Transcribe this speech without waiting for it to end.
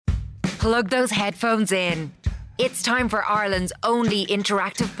Plug those headphones in. It's time for Ireland's only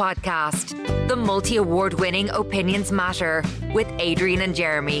interactive podcast, the multi-award-winning Opinions Matter with Adrian and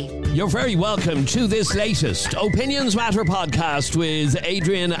Jeremy. You're very welcome to this latest Opinions Matter podcast with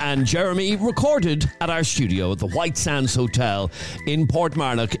Adrian and Jeremy, recorded at our studio at the White Sands Hotel in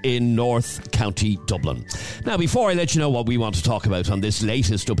Portmarnock in North County Dublin. Now, before I let you know what we want to talk about on this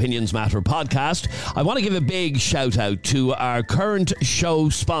latest Opinions Matter podcast, I want to give a big shout out to our current show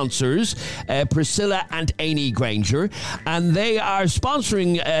sponsors, Priscilla and Amy Granger, and they are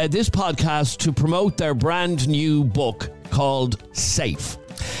sponsoring this podcast to promote their brand new book called Safe.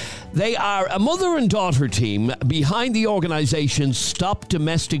 They are a mother and daughter team behind the organisation Stop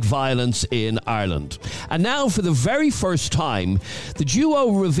Domestic Violence in Ireland. And now, for the very first time, the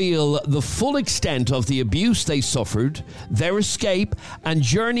duo reveal the full extent of the abuse they suffered, their escape, and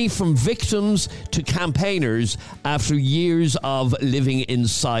journey from victims to campaigners after years of living in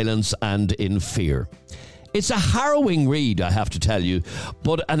silence and in fear. It's a harrowing read, I have to tell you,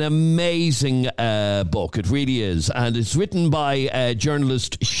 but an amazing book. It really is. And it's written by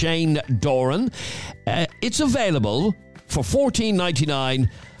journalist Shane Doran. It's available for $14.99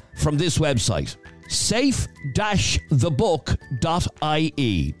 from this website,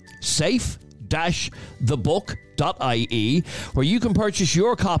 safe-thebook.ie. Safe-thebook.ie, where you can purchase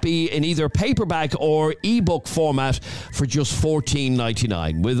your copy in either paperback or ebook format for just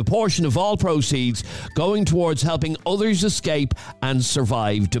 $14.99, with a portion of all proceeds going towards helping others escape and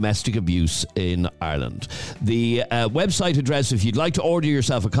survive domestic abuse in Ireland. The website address, if you'd like to order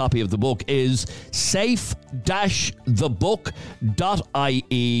yourself a copy of the book, is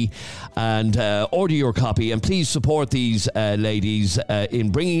safe-thebook.ie, and order your copy, and please support these ladies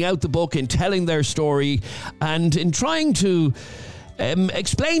in bringing out the book, in telling their story, and in trying to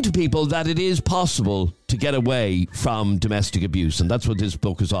explain to people that it is possible to get away from domestic abuse, and that's what this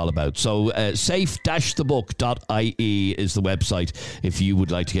book is all about. So safe-thebook.ie is the website if you would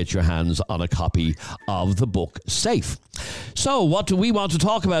like to get your hands on a copy of the book Safe. So what do we want to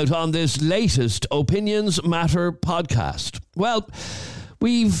talk about on this latest Opinions Matter podcast? Well,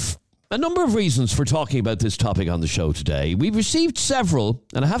 we've a number of reasons for talking about this topic on the show today. We've received several,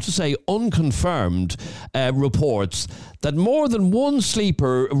 and I have to say unconfirmed, reports that more than one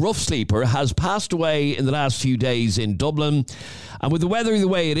rough sleeper has passed away in the last few days in Dublin. And with the weather the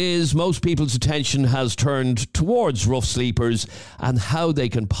way it is, most people's attention has turned towards rough sleepers and how they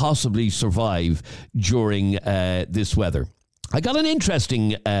can possibly survive during this weather. I got an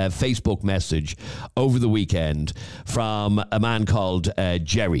interesting Facebook message over the weekend from a man called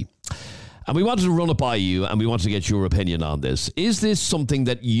Jerry. And we wanted to run it by you, and we wanted to get your opinion on this. Is this something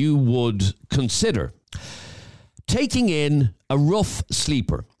that you would consider? Taking in a rough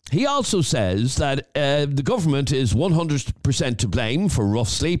sleeper. He also says that the government is 100% to blame for rough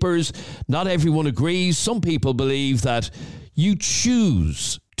sleepers. Not everyone agrees. Some people believe that you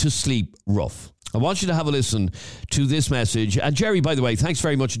choose to sleep rough. I want you to have a listen to this message. And Jerry, by the way, thanks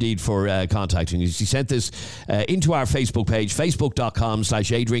very much indeed for contacting us. He sent this into our Facebook page,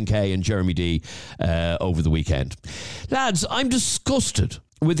 facebook.com/Adrian K and Jeremy D over the weekend. Lads, I'm disgusted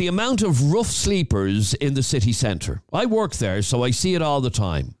with the amount of rough sleepers in the city centre. I work there, so I see it all the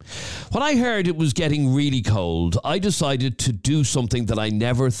time. When I heard it was getting really cold, I decided to do something that I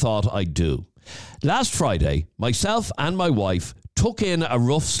never thought I'd do. Last Friday, myself and my wife took in a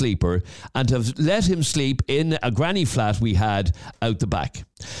rough sleeper and have let him sleep in a granny flat we had out the back.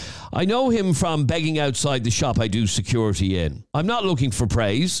 I know him from begging outside the shop I do security in. I'm not looking for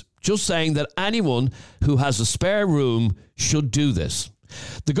praise, just saying that anyone who has a spare room should do this.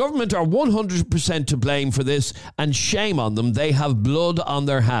 The government are 100% to blame for this, and shame on them. They have blood on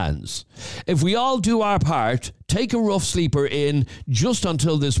their hands. If we all do our part, take a rough sleeper in just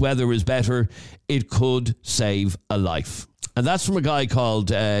until this weather is better, it could save a life. And that's from a guy called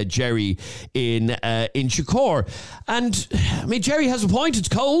Jerry in Chicor. And, I mean, Jerry has a point. It's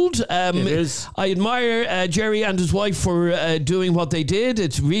cold. It is. I admire Jerry and his wife for doing what they did.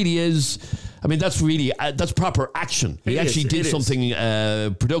 It really is. I mean, that's really, that's proper action. He actually did something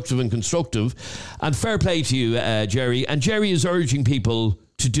productive and constructive. And fair play to you, Jerry. And Jerry is urging people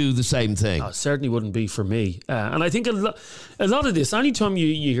to do the same thing. Oh, certainly wouldn't be for me. And I think a lot of this, anytime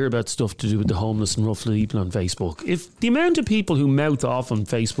you hear about stuff to do with the homeless and rough sleeping on Facebook, if the amount of people who mouth off on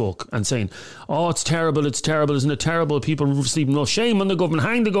Facebook and saying, oh, it's terrible, isn't it terrible, people sleeping rough, shame on the government,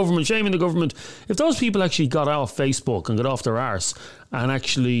 hang the government, shame on the government, if those people actually got off Facebook and got off their arse and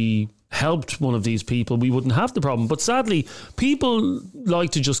actually helped one of these people, we wouldn't have the problem. But sadly, people like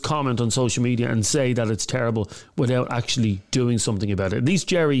to just comment on social media and say that it's terrible without actually doing something about it. At least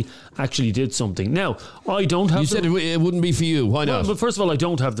Jerry actually did something. Now, I don't have... You said it wouldn't be for you. Why not? Well, but first of all, I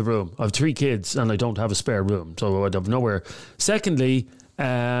don't have the room. I have 3 kids and I don't have a spare room, so I'd have nowhere. Secondly,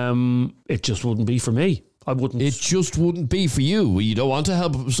 it just wouldn't be for me. I wouldn't. It just wouldn't be for you. You don't want to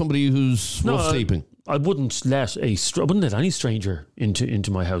help somebody who's rough sleeping. I wouldn't let any stranger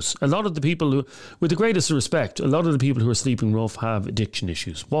into my house. A lot of the people who, with the greatest respect, a lot of the people who are sleeping rough have addiction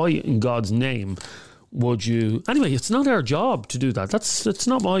issues. Why in God's name would you? Anyway, it's not our job to do that. It's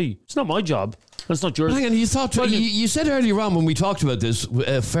not my job. That's not yours. Hang on, you said earlier on when we talked about this,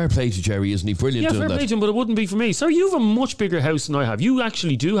 fair play to Jerry, isn't he? Brilliant doing that. Yeah, fair play to him, but it wouldn't be for me. So you have a much bigger house than I have. You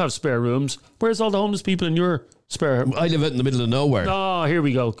actually do have spare rooms. Where's all the homeless people in your spare? I live out in the middle of nowhere. Oh, here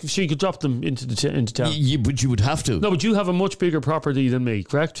we go. She could drop them into town. But you would have to. No, but you have a much bigger property than me,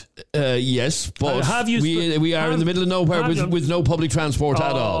 correct? Yes, but we are in the middle of nowhere with no public transport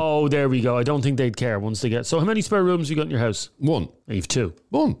at all. Oh, there we go. I don't think they'd care once they get... So how many spare rooms you got in your house? 1. You've 2.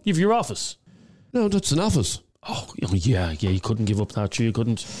 1. You've your office. No, that's an office. Oh, yeah, you couldn't give up that. You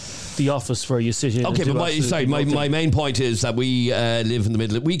couldn't. The office where you sit in. Okay, but my main point is that we live in the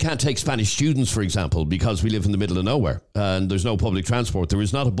middle. We can't take Spanish students, for example, because we live in the middle of nowhere and there's no public transport. There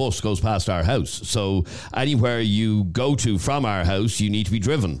is not a bus goes past our house. So anywhere you go to from our house, you need to be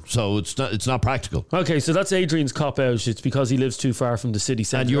driven. So it's not practical. Okay, so that's Adrian's cop out. It's because he lives too far from the city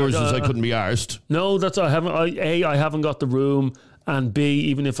centre. And yours is I couldn't be arsed. No, I haven't got the room. And B,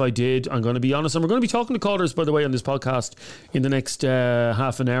 even if I did, I'm going to be honest, and we're going to be talking to callers, by the way, on this podcast in the next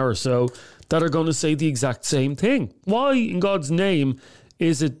half an hour or so, that are going to say the exact same thing. Why, in God's name,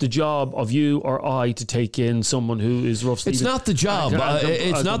 is it the job of you or I to take in someone who is rough sleeping? It's not the job.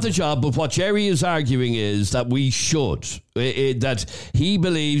 It's not the job, but what Jerry is arguing is that we should. That he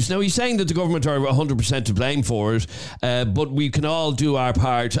believes... Now, he's saying that the government are 100% to blame for it, but we can all do our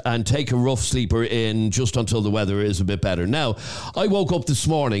part and take a rough sleeper in just until the weather is a bit better. Now, I woke up this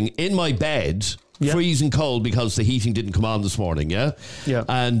morning in my bed... Yeah. Freezing cold because the heating didn't come on this morning, yeah?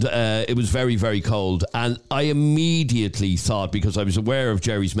 And it was very, very cold. And I immediately thought, because I was aware of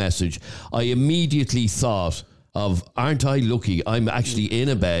Jerry's message, I immediately thought of, aren't I lucky? I'm actually in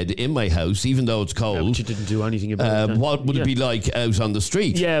a bed in my house, even though it's cold. Yeah, but you didn't do anything about it. What would it be like out on the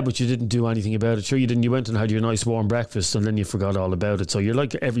street? Yeah, but you didn't do anything about it. Sure, you didn't. You went and had your nice warm breakfast and then you forgot all about it. So you're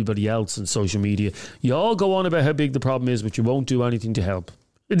like everybody else on social media. You all go on about how big the problem is, but you won't do anything to help.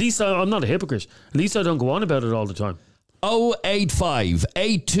 At least I'm not a hypocrite. At least I don't go on about it all the time. 085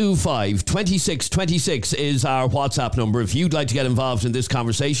 825 2626 is our WhatsApp number. If you'd like to get involved in this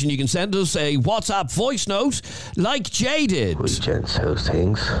conversation, you can send us a WhatsApp voice note like Jay did. Hey, gents, how's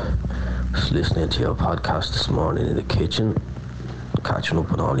things? Just listening to your podcast this morning in the kitchen, catching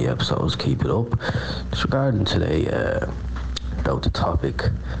up on all the episodes. Keep it up. Just regarding today, about the topic,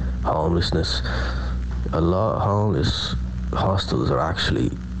 homelessness. A lot of homeless hostels are actually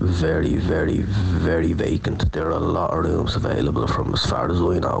very, very, very vacant. There are a lot of rooms available from as far as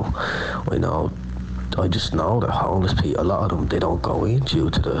I just know that homeless people, a lot of them, they don't go in due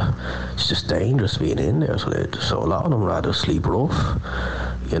to it's just dangerous being in there. So a lot of them rather sleep rough.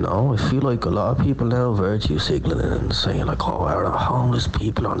 You know, I feel like a lot of people now virtue signaling and saying like, oh, there are homeless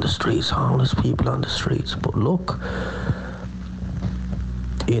people on the streets. But look,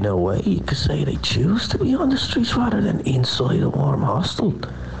 in a way, you could say they choose to be on the streets rather than inside a warm hostel,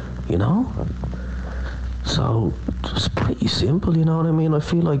 you know? So, it's pretty simple, you know what I mean? I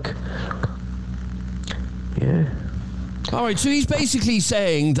feel like, yeah. All right, so he's basically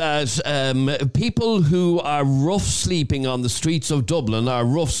saying that people who are rough sleeping on the streets of Dublin are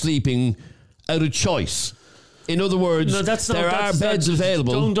rough sleeping out of choice. In other words, there are beds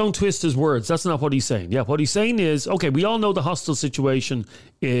available. Don't twist his words. That's not what he's saying. Yeah, what he's saying is, okay, we all know the hostel situation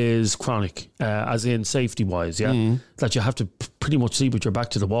is chronic, as in safety-wise, yeah? That you have to pretty much sleep with your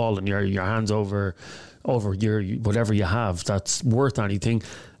back to the wall and your hands over your whatever you have that's worth anything.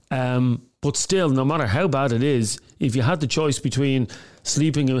 But still, no matter how bad it is, if you had the choice between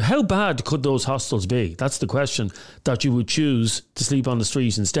sleeping, how bad could those hostels be? That's the question, that you would choose to sleep on the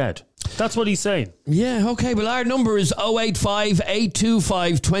street instead. That's what he's saying. Yeah, okay, well, our number is 085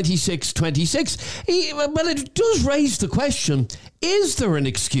 825 2626. Well, it does raise the question, is there an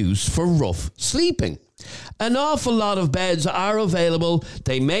excuse for rough sleeping? An awful lot of beds are available.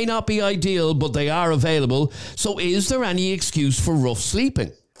 They may not be ideal, but they are available. So is there any excuse for rough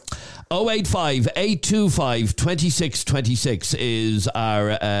sleeping? 085 825 2626 is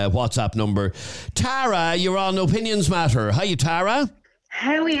our WhatsApp number. Tara, you're on Opinions Matter. Hiya, Tara.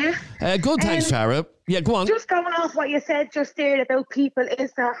 How are you? Good, thanks, Tara. Yeah, go on. Just going off what you said just there about people,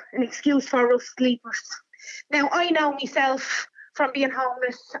 is there an excuse for rough sleepers? Now, I know myself from being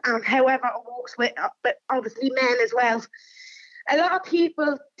homeless and however it works with, but obviously men as well. A lot of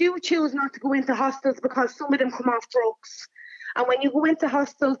people do choose not to go into hostels because some of them come off drugs. And when you go into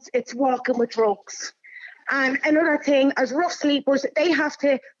hostels, it's walking with drugs. And another thing, as rough sleepers, they have to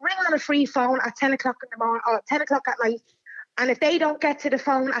ring on a free phone at 10 o'clock in the morning or 10 o'clock at night. And if they don't get to the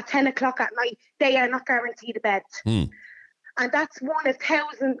phone at 10 o'clock at night, they are not guaranteed a bed. And that's one of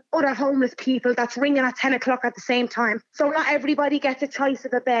 1,000 other homeless people that's ringing at 10 o'clock at the same time. So not everybody gets a choice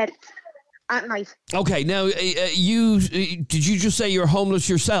of a bed at night. Okay, now, did you just say you're homeless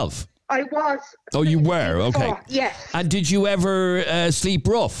yourself? I was. Oh, you were? Okay. Yes. And did you ever sleep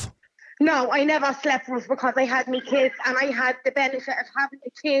rough? No, I never slept rough because I had my kids and I had the benefit of having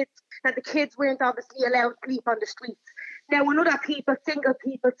the kids, that the kids weren't obviously allowed to sleep on the streets. Now, when other people, single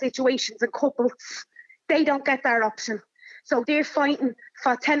people, situations and couples, they don't get that option. So they're fighting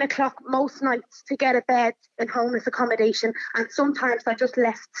for 10 o'clock most nights to get a bed in homeless accommodation, and sometimes they're just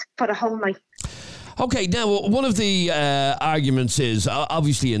left for the whole night. Okay, now, one of the arguments is,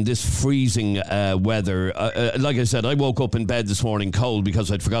 obviously in this freezing weather, like I said, I woke up in bed this morning cold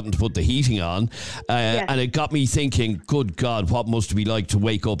because I'd forgotten to put the heating on, and it got me thinking, good God, what must it be like to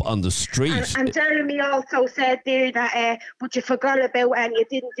wake up on the street? And Jeremy also said there that, but you forgot about it and you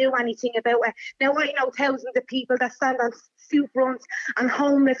didn't do anything about it. Now, I know thousands of people that stand on soup runs and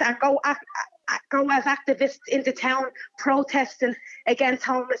homeless and go as activists into town protesting against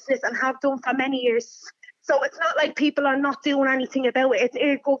homelessness and have done for many years. So it's not like people are not doing anything about it. It's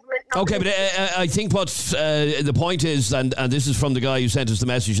our government. Okay, but I think what the point is, and this is from the guy who sent us the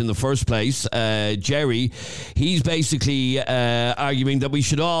message in the first place, Jerry, he's basically arguing that we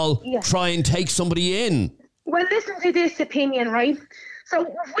should all try and take somebody in. Well, listen to this opinion, right? So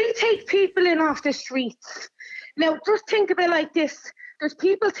if we take people in off the streets, now just think of it like this. There's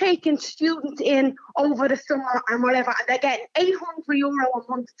people taking students in over the summer and whatever, and they're getting €800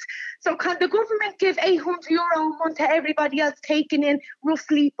 a month. So can the government give €800 a month to everybody else taking in rough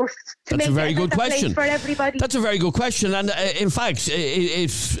sleepers? That's a very good question. For everybody? That's a very good question. And in fact,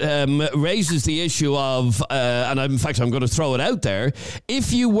 it raises the issue of, and in fact, I'm going to throw it out there.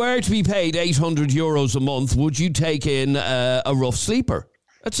 If you were to be paid €800 a month, would you take in a rough sleeper?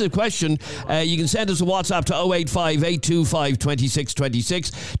 That's the question. You can send us a WhatsApp to 085 825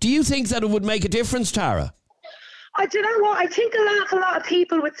 2626. Do you think that it would make a difference, Tara? I don't know what. I think a lot of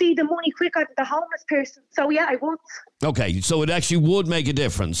people would see the money quicker than the homeless person. So yeah, I would. Okay, so it actually would make a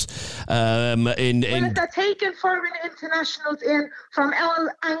difference. Well, if they're taking foreign internationals in from all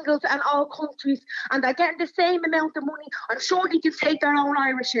angles and all countries, and they're getting the same amount of money, I'm sure they can take their own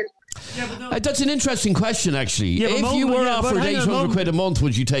Irish in. Yeah, that's an interesting question, actually. If you were offered £800 a month,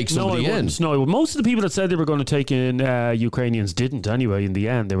 would you take somebody in? No, most of the people that said they were going to take in Ukrainians didn't anyway in the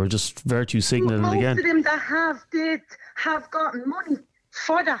end. They were just virtue signaling again. Most of them that have gotten money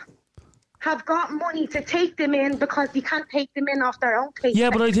for that. Have got money to take them in because you can't take them in off their own paycheck.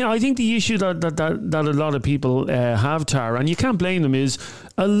 Yeah, but I think the issue that a lot of people have, Tara, and you can't blame them, is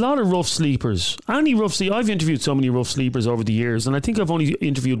a lot of rough sleepers. I've interviewed so many rough sleepers over the years, and I think I've only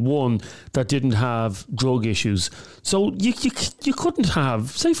interviewed one that didn't have drug issues. So you couldn't have,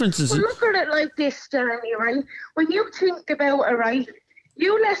 say for instance... Well, look at it like this, Jeremy, right? When you think about it, right,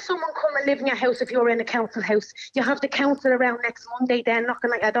 you let someone come and live in your house if you're in a council house. You have the council around next Monday then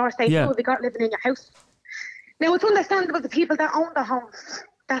knocking at your door saying, oh, we got living in your house. Now, it's understandable the people that own the homes.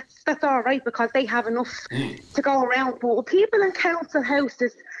 That's all right because they have enough to go around. But people in council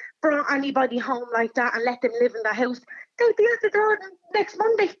houses brought anybody home like that and let them live in their house, they'll be at the door next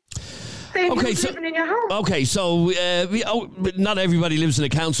Monday. Living in your home. Okay, so not everybody lives in a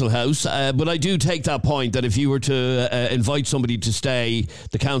council house, but I do take that point that if you were to invite somebody to stay,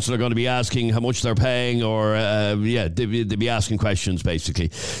 the council are going to be asking how much they're paying, or they'd be asking questions basically.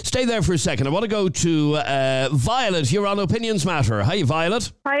 Stay there for a second. I want to go to Violet. You're on Opinions Matter. Hi,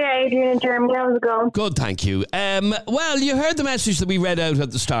 Violet. Hi, Adrian and Jeremy. How's it going? Good, thank you. Well, you heard the message that we read out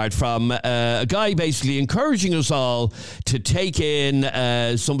at the start from a guy basically encouraging us all to take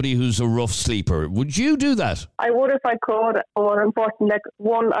in somebody who's a rough sleeper. Would you do that? I would if I could, or unfortunately,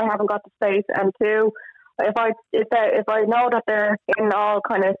 one, I haven't got the space, and two, if I know that they're in all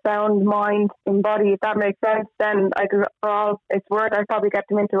kind of sound mind and body, if that makes sense, then for all it's worth, I'd probably get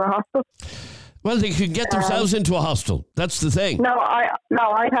them into a hospital. Well, they could get themselves into a hostel. That's the thing.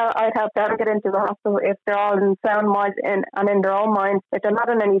 I'd help them get into the hostel if they're all in sound mind and in their own mind. If they're not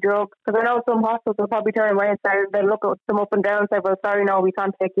on any drugs, because I know some hostels will probably turn away and say, they look at them up and down and say, well, sorry, no, we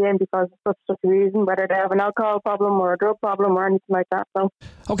can't take you in because of such a reason, whether they have an alcohol problem or a drug problem or anything like that. So,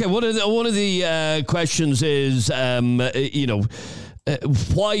 okay, one of the questions is,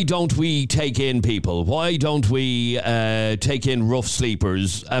 why don't we take in people? Why don't we take in rough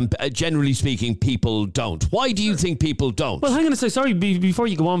sleepers? Generally speaking, people don't. Why do you think people don't? Well, hang on a second. Sorry, before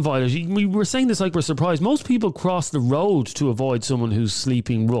you go on, Violet, we were saying this like we're surprised. Most people cross the road to avoid someone who's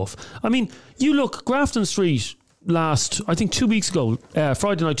sleeping rough. I mean, you look, Grafton Street last, I think 2 weeks ago,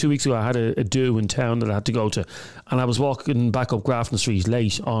 Friday night 2 weeks ago, I had a do in town that I had to go to, and I was walking back up Grafton Street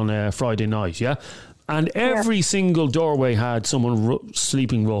late on Friday night, yeah? And every single doorway had someone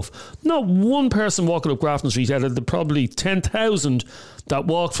sleeping rough. Not one person walking up Grafton Street out of the probably 10,000 that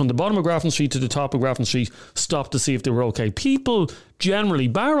walked from the bottom of Grafton Street to the top of Grafton Street stopped to see if they were okay. People generally,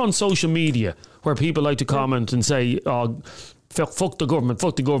 bar on social media, where people like to comment and say, oh, fuck the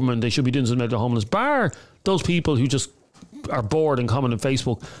government, they should be doing something about the homeless. Bar those people who just are bored and comment on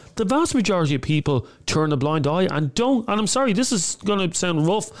Facebook, the vast majority of people turn a blind eye and don't, and I'm sorry, this is going to sound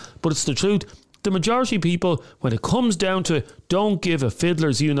rough, but it's the truth. The majority of people, when it comes down to it, don't give a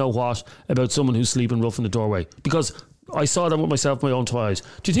fiddler's you-know-what about someone who's sleeping rough in the doorway. Because I saw that with myself, my own two eyes.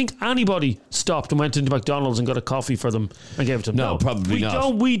 Do you think anybody stopped and went into McDonald's and got a coffee for them and gave it to them? No, probably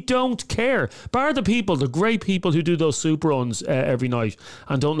not. We don't care. Bar the people, the great people who do those soup runs every night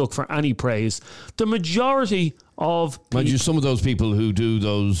and don't look for any praise. The majority of people... Mind you, some of those people who do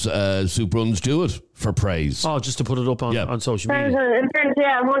those soup runs do it for praise. Oh, just to put it up on social media.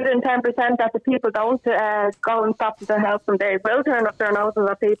 110% that the people don't go and stop to help them. They will turn up their noses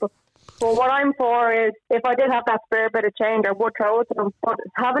at people. But what I'm for is, if I did have that spare bit of change, I would throw it to them. But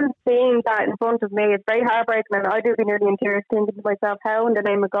having seen that in front of me, it's very heartbreaking, and I do be nearly in tears thinking to myself, how in the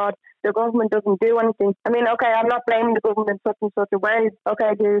name of God the government doesn't do anything. I mean, okay, I'm not blaming the government in such and such a way.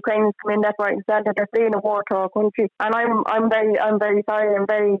 Okay, the Ukrainians come in left, right and centre, they're fleeing a war-torn country. And I'm very sorry, I'm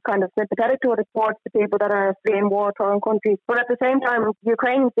very kind of sympathetic towards the people that are fleeing war-torn countries. But at the same time,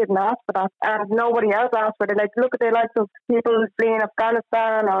 Ukrainians didn't ask for that, and nobody else asked for it. Like, look at the likes of people fleeing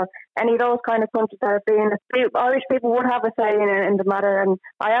Afghanistan or any of those kind of countries that are fleeing. Irish people would have a say in the matter, and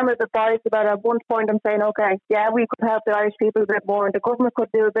I am a bit biased about it. At one point I'm saying, okay, yeah, we could help the Irish people a bit more, and the government could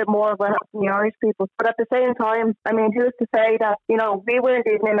do a bit more about helping the Irish people. But at the same time, I mean, who's to say that, you know, we weren't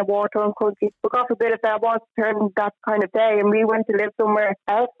even in a war-torn country. But God forbid if that was to turn that kind of day and we went to live somewhere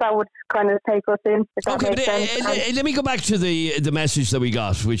else, that would kind of take us in, if that makes sense. Let me go back to the message that we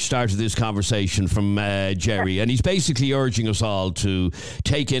got, which started this conversation from Jerry, and he's basically urging us all to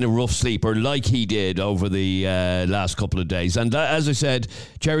take in a rough sleeper like he did over the last couple of days. And as I said,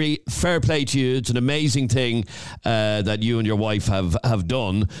 Jerry, fair play to you. It's an amazing thing that you and your wife have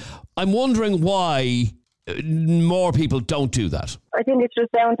done. I'm wondering why more people don't do that. I think it's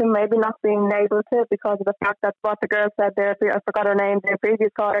just down to maybe not being able to, because of the fact that what the girl said there, I forgot her name, the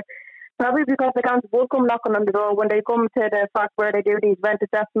previous caller, probably because the council will come knocking on the door when they come to the fact where they do these rent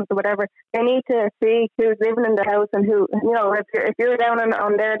assessments or whatever. They need to see who's living in the house and who, you know, if you're down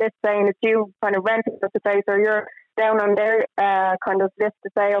on their list saying it's you kind of renting the place, or you're down on their kind of list to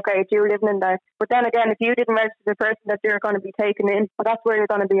say, okay, it's you living in there. But then again, if you didn't register the person that you're going to be taken in, well, that's where you're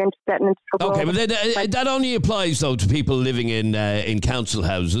going to be getting into trouble. Okay, but then, that only applies, though, to people living in council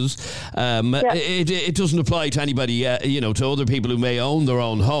houses. It doesn't apply to anybody, to other people who may own their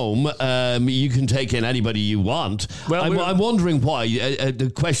own home. You can take in anybody you want. Well, I'm wondering why.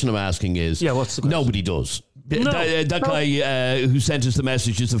 The question I'm asking is, what's the question? Nobody does. No. That guy who sent us the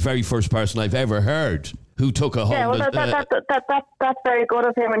message is the very first person I've ever heard who took a home. Yeah, well, that's very good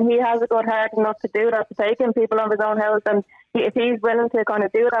of him, and he has a good heart enough to do that, to take in people on his own house, and if he's willing to kind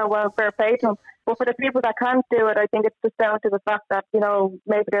of do that, well, fair play to him. But for the people that can't do it, I think it's just down to the fact that, you know,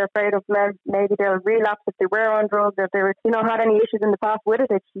 maybe they're afraid of maybe they'll relapse if they were on drugs, if they were, had any issues in the past with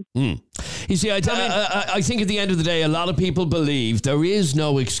addiction. You see, I think at the end of the day, a lot of people believe there is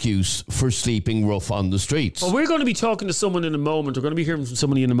no excuse for sleeping rough on the streets. Well, we're going to be talking to someone in a moment. We're going to be hearing from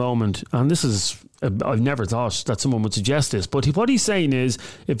somebody in a moment. And this is, I've never thought that someone would suggest this. But what he's saying is,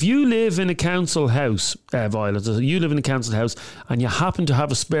 if you live in a council house, Violet, you live in a council house and you happen to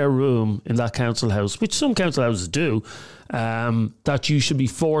have a spare room in that council house, which some council houses do, that you should be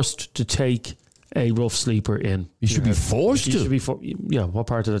forced to take a rough sleeper in. You should be forced to? What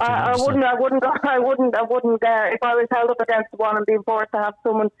part of that? I wouldn't. If I was held up against the wall and being forced to have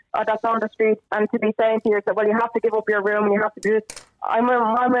someone that's on the street and to be saying to yourself, well, you have to give up your room and you have to do this, I'm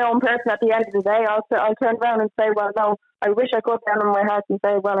my own person at the end of the day. I'll turn around and say, well, no, I wish I could down in my heart and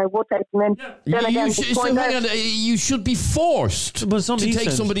say, well, I would take them in. Yeah. Then again, you should be forced to take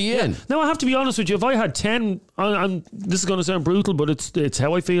somebody in. Now, I have to be honest with you. If I had 10, and this is going to sound brutal, but it's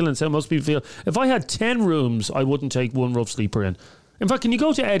how I feel and it's how most people feel. If I had 10 rooms, I wouldn't take one rough sleeper in. In fact, can you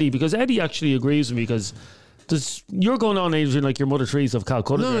go to Eddie? Because Eddie actually agrees with me, because you're going on, Adrian, like your Mother Teresa of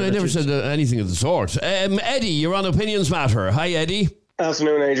Calcutta. No, I never said anything of the sort. Eddie, you're on Opinions Matter. Hi, Eddie.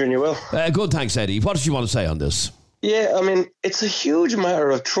 Afternoon, Adrian, you will. Good, thanks, Eddie. What did you want to say on this? Yeah, I mean, it's a huge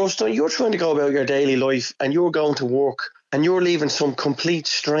matter of trust. You're trying to go about your daily life and you're going to work and you're leaving some complete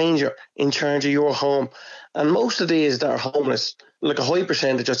stranger in charge of your home. And most of these that are homeless, like a high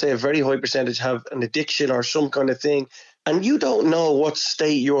percentage, I'd say a very high percentage, have an addiction or some kind of thing. And you don't know what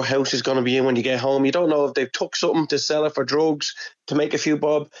state your house is going to be in when you get home. You don't know if they've took something to sell it for drugs, to make a few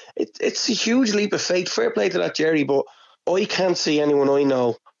bob. It's a huge leap of faith. Fair play to that, Jerry, but I can't see anyone I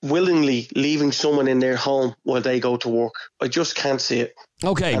know willingly leaving someone in their home while they go to work. I just can't see it.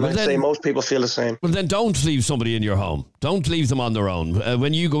 Okay, and I'd say most people feel the same. Well, then don't leave somebody in your home. Don't leave them on their own.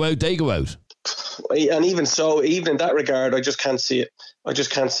 When you go out, they go out. And even so, even in that regard, I just can't see it. I just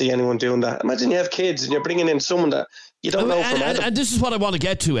can't see anyone doing that. Imagine you have kids and you're bringing in someone that you don't know from Adam. And this is what I want to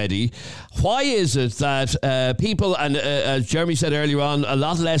get to, Eddie. Why is it that people, and as Jeremy said earlier on, a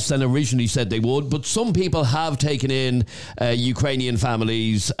lot less than originally said they would, but some people have taken in Ukrainian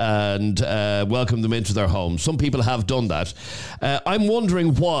families and welcomed them into their homes. Some people have done that. I'm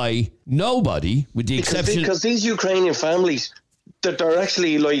wondering why nobody, with the exception... Because these Ukrainian families, they're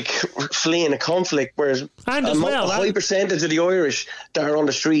actually like fleeing a conflict, whereas a high percentage of the Irish that are on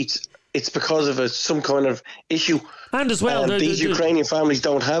the streets, it's because of some kind of issue. And as well, these Ukrainian families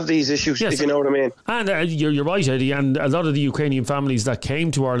don't have these issues, if you know what I mean. And you're right, Eddie. And a lot of the Ukrainian families that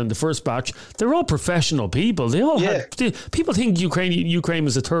came to Ireland, the first batch, they're all professional people. They all people think Ukraine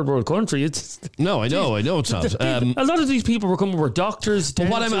is a third world country. No, I know it's not. A lot of these people were doctors. But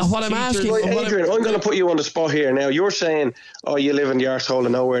what I'm asking, right, Adrian, I'm going to put you on the spot here. Now you're saying, oh, you live in the arsehole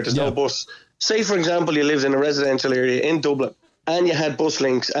of nowhere. There's no bus. Say, for example, you lived in a residential area in Dublin, and you had bus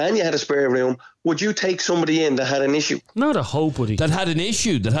links, and you had a spare room. Would you take somebody in that had an issue? Not a hope, would he? That had an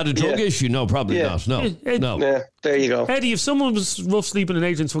issue, that had a drug issue? No, probably not. No. Yeah, there you go. Eddie, if someone was rough sleeping in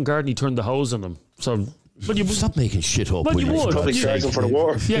Adrian's front garden, he'd turn the hose on them. So, but you stop making shit up. But you would probably charge them for the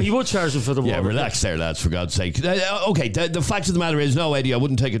war. Yeah, you would charge them for the war. Yeah, relax there, lads, for God's sake. Okay, the fact of the matter is, no, Eddie, I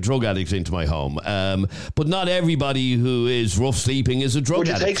wouldn't take a drug addict into my home. But not everybody who is rough sleeping is a drug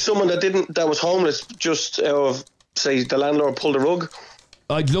addict. Would you take someone that was homeless just say the landlord pulled the rug?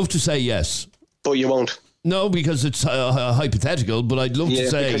 I'd love to say yes. But you won't. No, because it's hypothetical, but I'd love to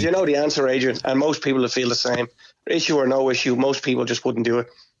say... because you know the answer, Adrian, and most people feel the same. Issue or no issue, most people just wouldn't do it.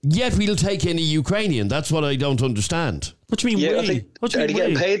 Yet we'll take in a Ukrainian. That's what I don't understand. What do you mean, are they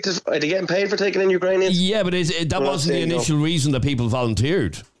getting paid for taking in Ukrainians? Yeah, but that wasn't the initial reason that people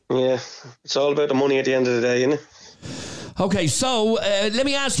volunteered. Yeah, it's all about the money at the end of the day, isn't it? Okay, so let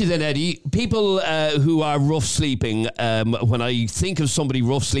me ask you then, Eddie, people who are rough sleeping, when I think of somebody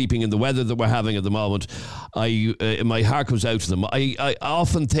rough sleeping in the weather that we're having at the moment, my heart goes out to them. I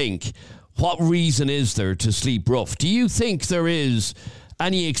often think, what reason is there to sleep rough? Do you think there is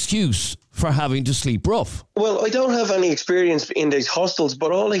any excuse for having to sleep rough? Well, I don't have any experience in these hostels,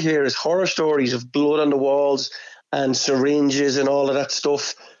 but all I hear is horror stories of blood on the walls and syringes and all of that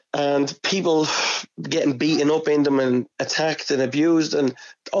stuff, and people getting beaten up in them and attacked and abused. And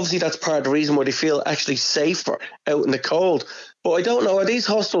obviously that's part of the reason why they feel actually safer out in the cold. But I don't know, are these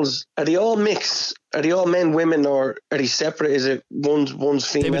hostels, are they all mixed? Are they all men, women, or are they separate? Is it one's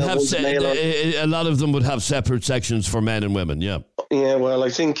female, one's male? A lot of them would have separate sections for men and women, yeah. Yeah, well, I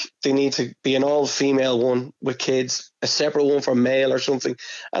think they need to be an all-female one with kids, a separate one for male or something.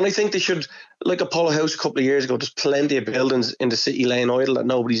 And I think they should, like Apollo House a couple of years ago, there's plenty of buildings in the city laying idle that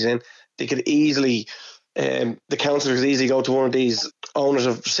nobody's in. They could easily, the council could easily go to one of these owners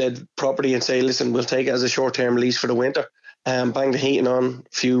of said property and say, listen, we'll take it as a short-term lease for the winter. Bang the heating on,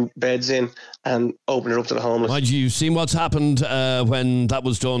 a few beds in, and open it up to the homeless. Mind you, seen what's happened when that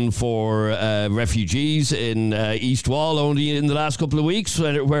was done for refugees in East Wall only in the last couple of weeks,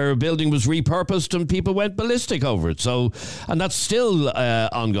 where a building was repurposed and people went ballistic over it. So, and that's still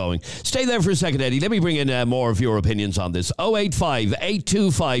ongoing. Stay there for a second, Eddie. Let me bring in more of your opinions on this. 085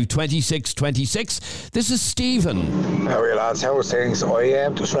 825 2626. This is Stephen. How are you, lads? How are things? I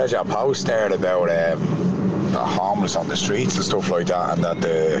just read your post there about the homeless on the streets and stuff like that, and that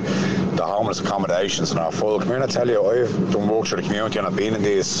the homeless accommodations are full. Come here and I tell you, I've done work for the community and I've been in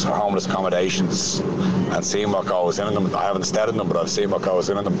these homeless accommodations and seen what goes in them. I haven't stayed in them, but I've seen what goes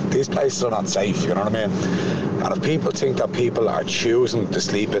in them. These places are not safe, you know what I mean? And if people think that people are choosing to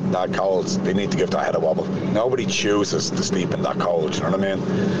sleep in that cold, they need to give their head a wobble. Nobody chooses to sleep in that cold, you know what I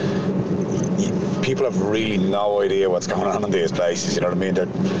mean? People have really no idea what's going on in these places, you know what I mean?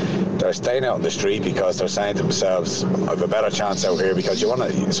 They're staying out on the street because they're saying to themselves, I have a better chance out here, because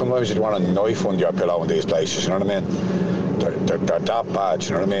sometimes you want to knife under your pillow in these places, you know what I mean? They're that bad,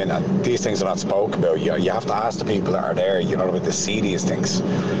 you know what I mean? And these things are not spoken about. You have to ask the people that are there, you know what I mean, to see these things.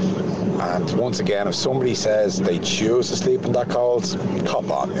 And once again, if somebody says they choose to sleep in that cold, cop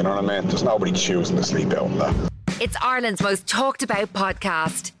on, you know what I mean? There's nobody choosing to sleep out in that. It's Ireland's most talked about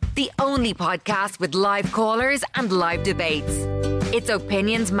podcast. The only podcast with live callers and live debates. It's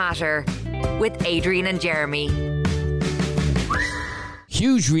Opinions Matter with Adrian and Jeremy.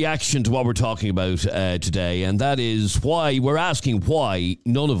 Huge reaction to what we're talking about today, and that is why we're asking why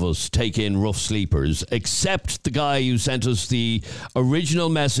none of us take in rough sleepers, except the guy who sent us the original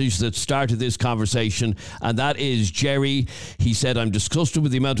message that started this conversation, and that is Jerry. He said, I'm disgusted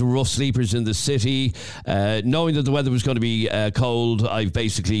with the amount of rough sleepers in the city. Knowing that the weather was going to be cold, I've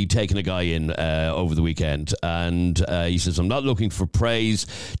basically taken a guy in over the weekend, and he says, I'm not looking for praise,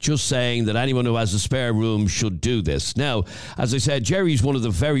 just saying that anyone who has a spare room should do this. Now, as I said, Jerry's one of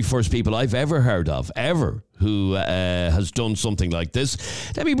the very first people I've ever heard of, who has done something like this.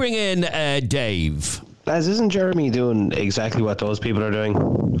 Let me bring in Dave. Lads, isn't Jeremy doing exactly what those people are doing?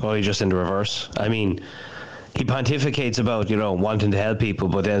 Only just in the reverse. I mean, he pontificates about, wanting to help people,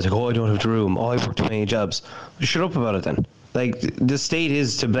 but then it's like, I don't have the room. I work too many jobs. Shut up about it then. Like, the state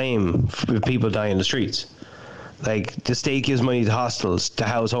is to blame for people dying in the streets. Like, the state gives money to hostels to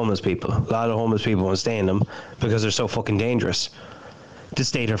house homeless people. A lot of homeless people won't stay in them because they're so fucking dangerous. The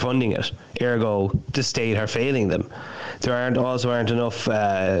state are funding it. Ergo, the state are failing them. There aren't enough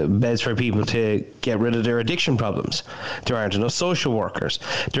beds for people to get rid of their addiction problems. There aren't enough social workers.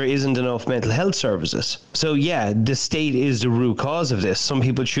 There isn't enough mental health services. So yeah, the state is the root cause of this. Some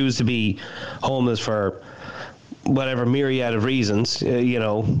people choose to be homeless for whatever myriad of reasons,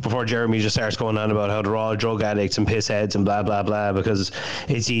 before Jeremy just starts going on about how they're all drug addicts and pissheads and blah, blah, blah, because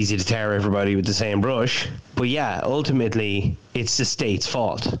it's easy to tar everybody with the same brush. But yeah, ultimately, it's the state's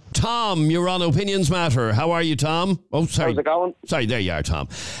fault. Tom, you're on Opinions Matter. How are you, Tom? Oh, sorry. How's it going? Sorry, there you are, Tom.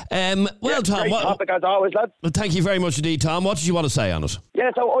 Tom, great topic as always, lads. Well, thank you very much indeed, Tom. What did you want to say on it? Yeah,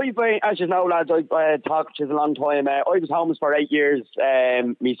 so I've been, as you know, lads, I've talked to you a long time. I was homeless for 8 years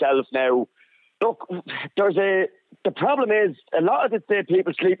myself now. Look, the problem is a lot of the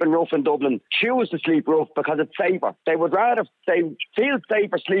people sleeping rough in Dublin choose to sleep rough because it's safer. They feel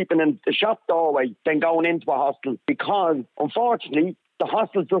safer sleeping in the shop doorway than going into a hostel, because unfortunately the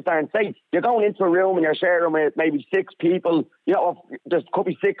hostels just aren't safe. You're going into a room and you're sharing with maybe 6 people. There could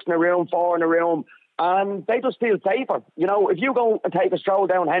be 6 in a room, 4 in a room, and they just feel safer. If you go and take a stroll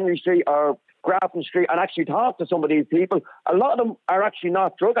down Henry Street or Grafton Street and actually talk to some of these people, a lot of them are actually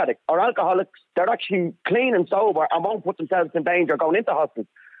not drug addicts or alcoholics. They're actually clean and sober and won't put themselves in danger going into hostels.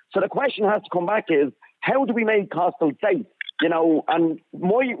 So the question has to come back is, how do we make hostels safe? And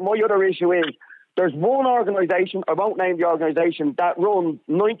my other issue is, there's one organisation, I won't name the organisation, that runs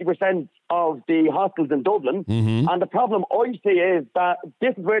 90% of the hostels in Dublin. Mm-hmm. And the problem I see is that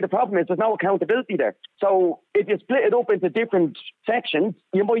this is where the problem is. There's no accountability there. So if you split it up into different sections,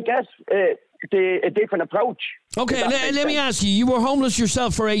 you might get a different approach. Okay, let me ask you, you were homeless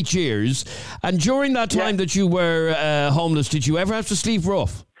yourself for 8 years, and during that time that you were homeless, did you ever have to sleep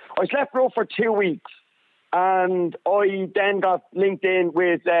rough? I slept rough for 2 weeks. And I then got linked in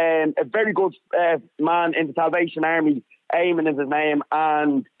with a very good man in the Salvation Army. Eamon is his name.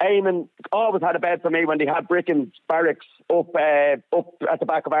 And Eamon always had a bed for me when they had Bricken's barracks up at the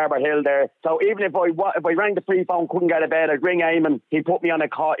back of Arbor Hill there. So even if I rang the free phone, couldn't get a bed, I'd ring Eamon. He put me on a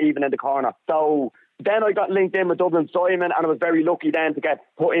cot even in the corner. So then I got linked in with Dublin Simon, and I was very lucky then to get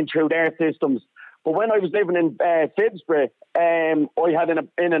put in through their systems. But when I was living in Fibsbury, I had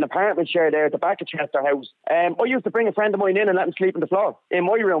in an apartment share there at the back of Chester House. I used to bring a friend of mine in and let him sleep on the floor in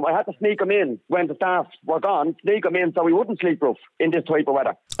my room. I had to sneak him in when the staff were gone, sneak him in so he wouldn't sleep rough in this type of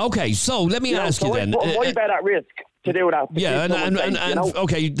weather. Okay, so let me ask you then. I bet at risk to do that. And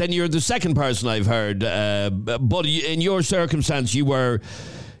okay, then you're the second person I've heard. But in your circumstance, you were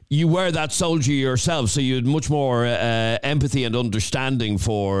that soldier yourself, so you had much more empathy and understanding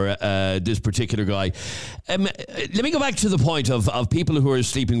for this particular guy. Let me go back to the point of people who are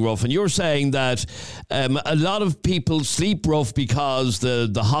sleeping rough, and you're saying that a lot of people sleep rough because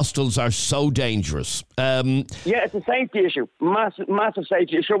the hostels are so dangerous. Yeah, it's a safety issue, massive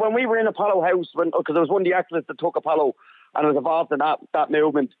safety issue. When we were in Apollo House, because I was one of the activists that took Apollo and was involved in that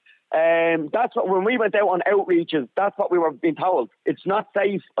movement, That's what, when we went out on outreaches, that's what we were being told. It's not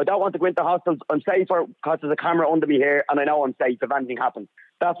safe. I don't want to go into hostels. I'm safer because there's a camera under me here and I know I'm safe if anything happens.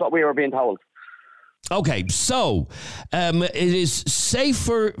 That's what we were being told. Okay, so it is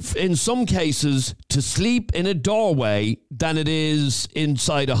safer in some cases to sleep in a doorway than it is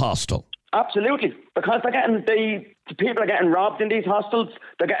inside a hostel. Absolutely, because they're getting the people are getting robbed in these hostels.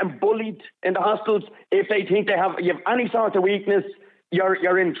 They're getting bullied in the hostels. If they think you have any sort of weakness,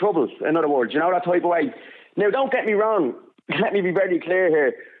 you're in trouble. In other words, that type of way. Now, don't get me wrong. Let me be very clear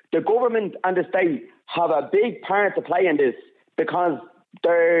here. The government and the state have a big part to play in this because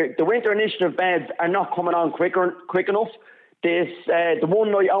the winter initiative beds are not coming on quick enough. The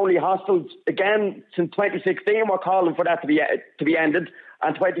one night only hostels, again, since 2016, we're calling for that to be ended,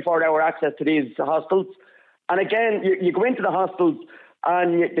 and 24-hour access to these hostels. And again, you go into the hostels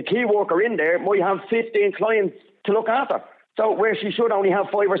and the key worker in there might have 15 clients to look after. So where she should only have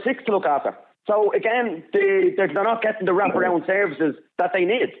 5 or 6 to look after. So again, they're not getting the wraparound services that they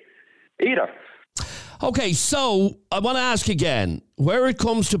need either. Okay, so I want to ask again, where it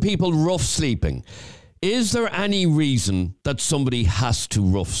comes to people rough sleeping, is there any reason that somebody has to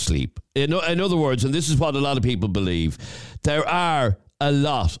rough sleep? In other words, and this is what a lot of people believe, there are a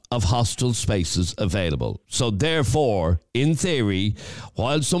lot of hostel spaces available. So therefore, in theory,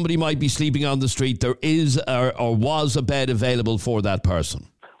 while somebody might be sleeping on the street, there is or was a bed available for that person.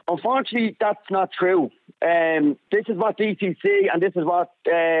 Unfortunately, that's not true. This is what DCC and this is what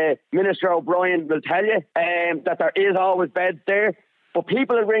Minister O'Brien will tell you, that there is always beds there. But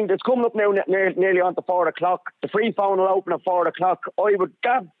people are ringing, it's coming up now nearly on to 4 o'clock. The free phone will open at 4 o'clock. I would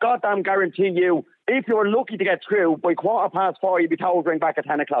goddamn guarantee you, if you were lucky to get through, by 4:15, you'd be told to ring back at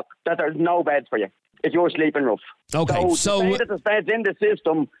 10 o'clock that there's no beds for you if you're sleeping rough. Okay, so to say that there's beds in the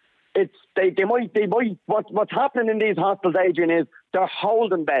system, they might. What's happening in these hostels, Adrian, is they're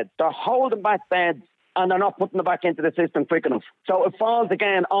holding beds. They're holding back beds and they're not putting them back into the system quick enough. So it falls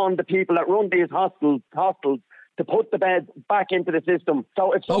again on the people that run these hostels to put the bed back into the system.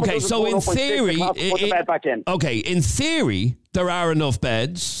 So if okay, so in theory, put the bed back in. Okay, in theory, there are enough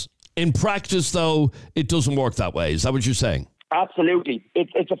beds. In practice, though, it doesn't work that way. Is that what you're saying? Absolutely.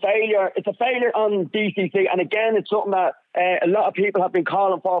 It's a failure. It's a failure on DCC. And again, it's something that a lot of people have been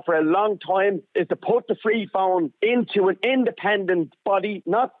calling for a long time, is to put the free phone into an independent body,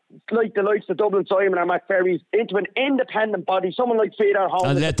 not like the likes of Dublin Simon or McFerry's, into an independent body, someone like Feed Our Home.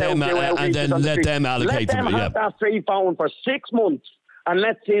 And let them allocate them have that free phone for 6 months and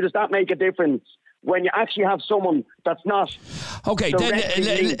let's see, does that make a difference when you actually have someone that's not. Okay,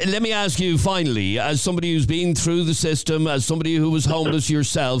 then let me ask you finally, as somebody who's been through the system, as somebody who was homeless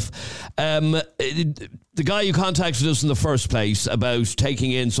yourself, the guy who contacted us in the first place about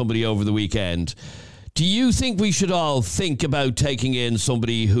taking in somebody over the weekend, do you think we should all think about taking in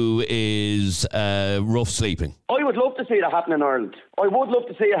somebody who is rough sleeping? I would love to see that happen in Ireland. I would love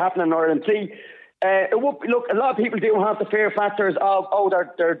to see it happen in Ireland. See, look, a lot of people do have the fear factors of,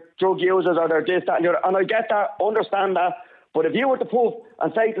 they're drug users or they're this, that and the other. And I get that, understand that. But if you were to pull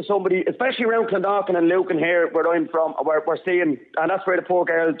and say to somebody, especially around Clondalkin and Lucan here, where I'm from, where we're seeing, and that's where the poor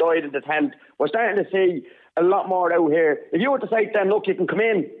girl died in the tent, we're starting to see a lot more out here. If you were to say to them, look, you can come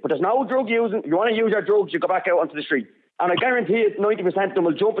in, but there's no drug using. If you want to use your drugs, you go back out onto the street. And I guarantee it, 90% of them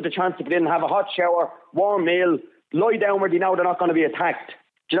will jump at the chance to get in, have a hot shower, warm meal, lie down where they know they're not going to be attacked.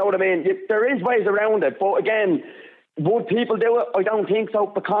 Do you know what I mean? There is ways around it. But again, would people do it? I don't think so,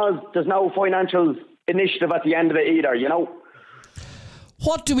 because there's no financial initiative at the end of it either, you know?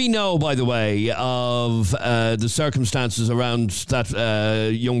 What do we know, by the way, of the circumstances around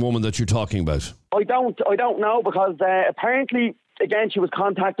that young woman that you're talking about? I don't know, because apparently, again, she was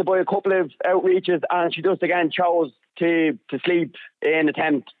contacted by a couple of outreaches and she just, again, chose to sleep in a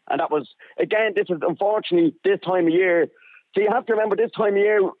tent. And that was, again, this is unfortunately this time of year. So you have to remember this time of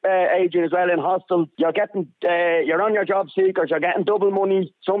year, Adrian, as well, in hostels, you're on your job seekers, you're getting double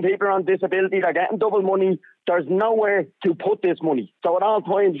money. Some people are on disability, they're getting double money. There's nowhere to put this money. So at all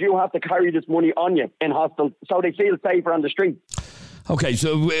times, you have to carry this money on you in hostels so they feel safer on the street. Okay,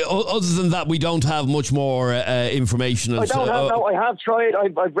 so other than that, we don't have much more information. I don't have, no, I have tried.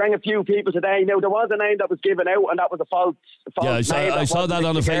 I've rang a few people today. Now, there was a name that was given out, and that was a false yeah, I saw that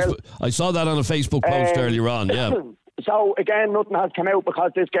on a Facebook. I saw that on a Facebook post earlier on. Yeah. So again, nothing has come out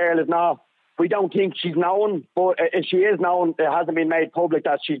because this girl is not. We don't think she's known, but if she is known, it hasn't been made public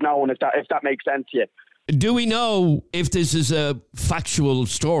that she's known. If that makes sense to you. Do we know if this is a factual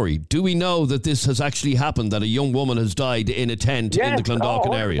story? Do we know that this has actually happened, that a young woman has died in a tent in the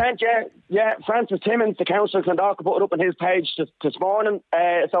Clondalkin area? Yeah. Francis Timmins, the councillor of Clondalkin, put it up on his page this morning.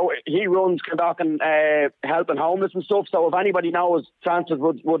 So he runs Clondalkin helping homeless and stuff. So if anybody knows, Francis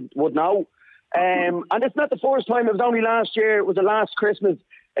would know. And it's not the first time. It was only last year. It was the last Christmas.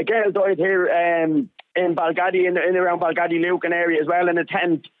 A girl died here in Balgaddy, in around Balgaddy, Lucan area as well, in a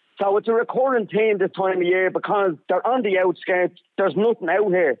tent. So it's a recurring theme this time of year because they're on the outskirts. There's nothing out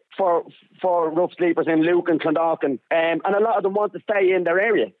here for rough sleepers in Lucan, Clondalkin, and a lot of them want to stay in their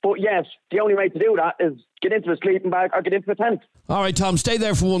area. But yes, the only way to do that is get into a sleeping bag or get into a tent. All right, Tom, stay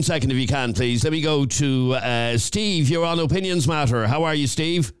there for 1 second if you can, please. Let me go to Steve. You're on Opinions Matter. How are you,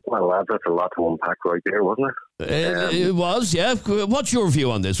 Steve? Well, lads, that's a lot to unpack right there, wasn't it? It was, yeah. What's your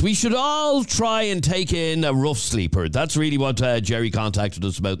view on this? We should all try and take in a rough sleeper. That's really what Jerry contacted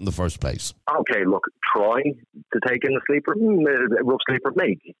us about in the first place. Okay, look, try to take in a sleeper, a rough sleeper,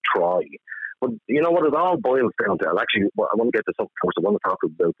 maybe try. But you know what it all boils down to? I want to get this up first. I want to talk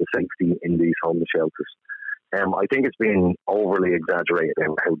about the safety in these homeless shelters. I think it's been overly exaggerated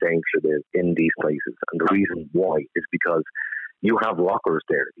how dangerous it is in these places. And the reason why is because you have lockers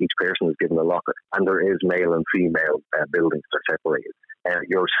there. Each person is given a locker. And there is male and female buildings that are separated.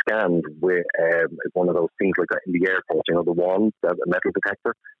 You're scanned with one of those things like that in the airport, you know, the wand, the metal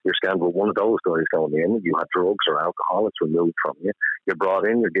detector. You're scanned with one of those guys going in. You have drugs or alcohol, it's removed from you. You're brought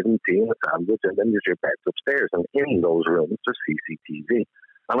in, you're given tea and a sandwich, and then there's your beds upstairs. And in those rooms, there's CCTV.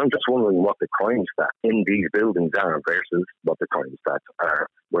 And I'm just wondering what the crime stats in these buildings are versus what the crime stats are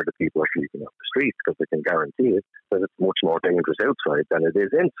where the people are sleeping off the streets, because I can guarantee it that it's much more dangerous outside than it is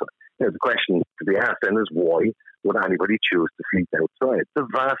inside. You know, the question to be asked then is why would anybody choose to sleep outside? The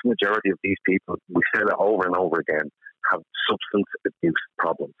vast majority of these people, we said it over and over again, have substance abuse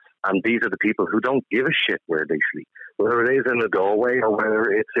problems. And these are the people who don't give a shit where they sleep. Whether it is in a doorway or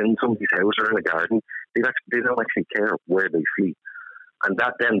whether it's in somebody's house or in a garden, they don't actually care where they sleep. And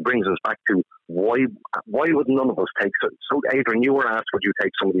that then brings us back to why would none of us take... So Adrian, you were asked, would you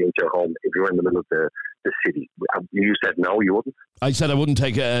take somebody into your home if you're in the middle of the city? You said no, you wouldn't? I said I wouldn't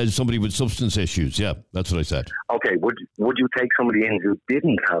take somebody with substance issues. Yeah, that's what I said. Okay, would you take somebody in who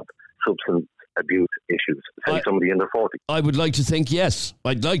didn't have substance abuse issues? Say somebody in their 40s? I would like to think yes.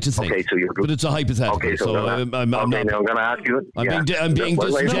 I'd like to think. Okay, so you're good. But it's a hypothetical. Okay, so I'm going to ask you. I'm being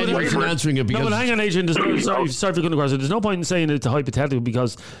disingenuous in answering it because... No, but hang on, Adrian. Sorry for going across it. There's no point in saying it's a hypothetical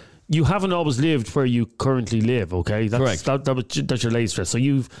because you haven't always lived where you currently live, okay? That's correct. That's your latest stress. So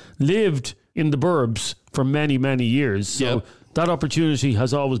you've lived in the burbs for many, many years. So that opportunity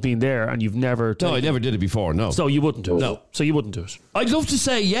has always been there and you've never... No, I never did it before, no. So you wouldn't do it? No. So you wouldn't do it? I'd love to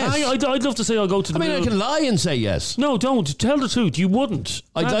say yes. I'd love to say I'll go to the... I can lie and say yes. No, don't. Tell the truth. You wouldn't.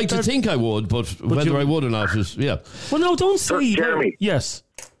 I'd like to think I would, but whether I would or not is... Yeah. Well, no, don't say... Jeremy. Yes.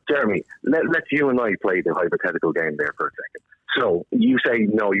 Jeremy, let's you and I play the hypothetical game there for a second. So you say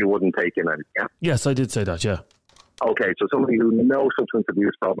no, you wouldn't take in any, yeah? Yes, I did say that, yeah. Okay, so somebody who no substance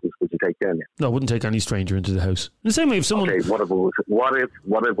abuse problems, would you take them? Yeah? No, I wouldn't take any stranger into the house. In the same way, if someone... Okay, what if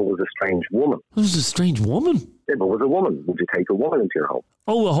it was a strange woman? It was a strange woman? If it was a woman, would you take a woman into your home?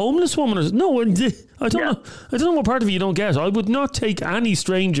 Oh, a homeless woman? No, I don't know. I don't know what part of it you don't get. I would not take any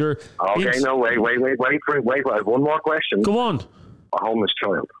stranger... Okay, no, wait. I have one more question. Go on. A homeless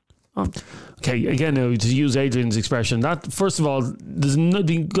child. Okay, again, to use Adrian's expression, that first of all, there's going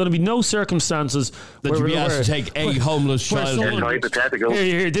to be no circumstances that you'd be asked to take a homeless child. It's hypothetical.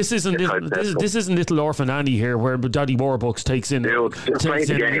 Here, this isn't Little Orphan Annie here, where Daddy Warbucks takes in. Dude, just play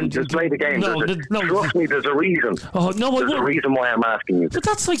the game. Just play the game. Trust me, there's a reason. There's a reason why I'm asking you. But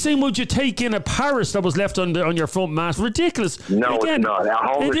that's like saying, would you take in a Paris that was left on your front mat? Ridiculous. No, it's not. A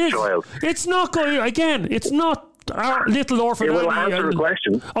homeless child. It's not going. Again, it's not. Our Little Orphan Annie. It will answer the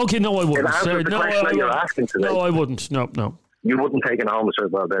question. Okay, no, I wouldn't. It answers the question that you're asking today. No, I wouldn't. No. You wouldn't take an homeless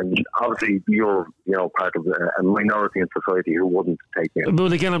child. Well, then obviously you're part of a minority in society who wouldn't take in.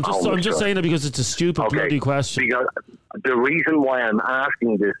 But again, I'm just saying it because it's a stupid bloody question. Because the reason why I'm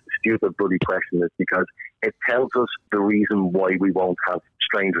asking this stupid bloody question is because it tells us the reason why we won't have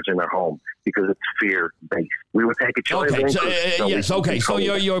strangers in our home, because it's fear-based. We would take a child in. So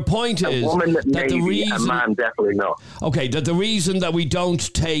your point is a woman that maybe, the reason, a man definitely not. Okay, that the reason that we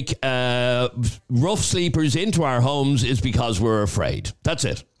don't take rough sleepers into our homes is because we're afraid. That's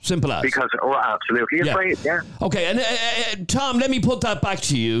it. Simple as. Because we're absolutely afraid, yeah. Okay, and Tom, let me put that back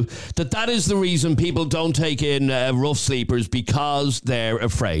to you, that is the reason people don't take in rough sleepers, because they're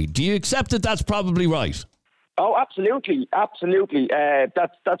afraid. Do you accept that that's probably right? Oh, absolutely. That's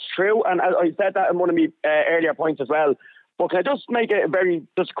true. And I said that in one of my earlier points as well. But can I just make a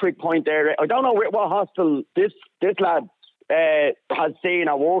just quick point there? I don't know what hostel this lad has seen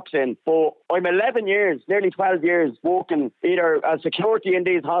or works in, but I'm 11 years, nearly 12 years, working either as security in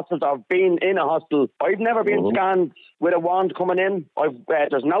these hostels or been in a hostel. I've never been scanned with a wand coming in.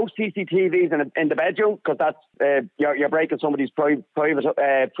 There's no CCTVs in the bedroom, because that's you're breaking somebody's private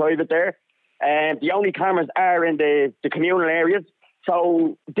there. The only cameras are in the communal areas.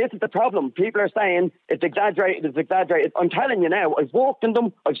 So this is the problem. People are saying it's exaggerated. I'm telling you now, I've walked in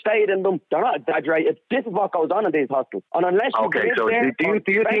them, I've stayed in them. They're not exaggerated. This is what goes on in these hostels. And unless you do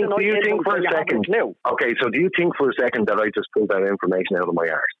you think for a second? Okay, so do you think for a second that I just pulled that information out of my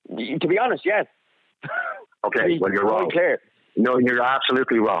arse? To be honest, yes. Okay, well, you're wrong. Clear. No, you're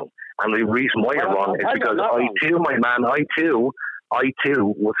absolutely wrong. And the reason why you're wrong is because I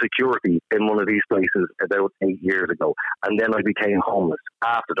too was security in one of these places about 8 years ago, and then I became homeless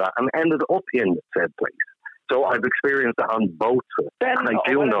after that and ended up in said place. So I've experienced that on both sides, and I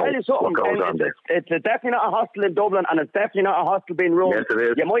do know what goes on there. It's definitely not a hostel in Dublin, and it's definitely not a hostel being run. Yes, it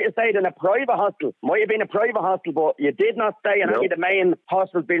is. You might have stayed in a private hostel. Might have been a private hostel, but you did not stay in any of the main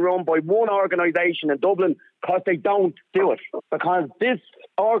hostels being run by one organisation in Dublin, because they don't do it. Because this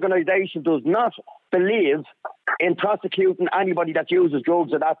organisation does not believe in prosecuting anybody that uses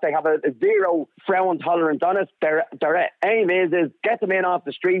drugs, or that they have a zero frown tolerance on it. Their aim is get them in off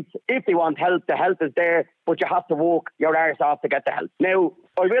the streets. If they want help, the help is there, but you have to walk your arse off to get the help. Now,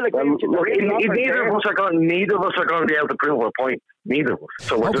 I will agree with you. Neither of us are going to be able to prove a point. Neither of us.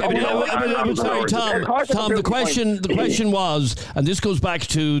 So I'm sorry, Tom. The question was, and this goes back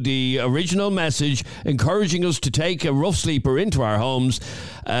to the original message, encouraging us to take a rough sleeper into our homes.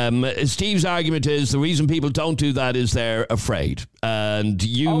 Steve's argument is the reason people don't do that is they're afraid, and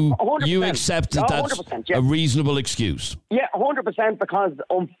you accept that that's a reasonable excuse. Yeah, 100%, because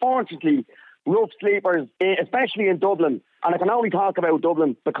unfortunately, rough sleepers, especially in Dublin, and I can only talk about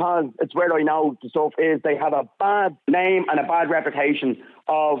Dublin because it's where I know the stuff is, they have a bad name and a bad reputation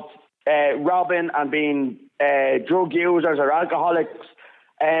of robbing and being drug users or alcoholics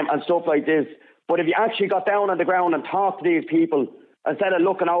and stuff like this. But if you actually got down on the ground and talked to these people, instead of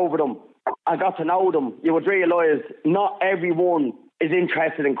looking over them and got to know them, you would realise not everyone is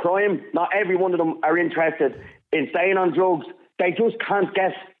interested in crime. Not every one of them are interested in staying on drugs. They just can't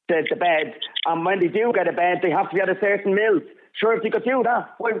get the bed, and when they do get a bed, they have to be at a certain mills. Sure, if they could do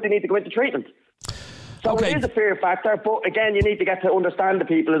that, why would they need to go into treatment? So it is a fear factor, but again, you need to get to understand the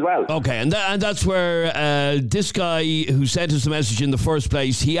people as well. Okay, and that's where this guy who sent us the message in the first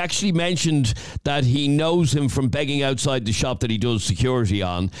place, he actually mentioned that he knows him from begging outside the shop that he does security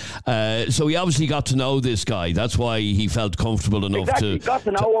on. So he obviously got to know this guy. That's why he felt comfortable enough got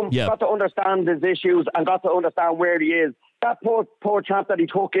to know him, got to understand his issues, and got to understand where he is. That poor chap that he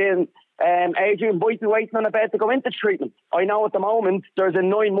took in, Adrian, might be waiting on a bed to go into treatment. I know at the moment there's a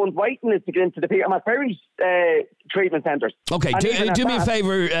 9-month waiting list to get into the Peter McBerry treatment centres. Okay, do me a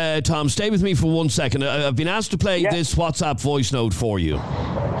favour, Tom. Stay with me for 1 second. I've been asked to play this WhatsApp voice note for you.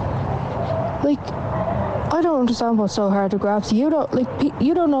 I don't understand what's so hard to grasp. You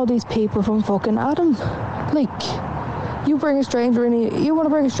don't know these people from fucking Adam. You bring a stranger in. You want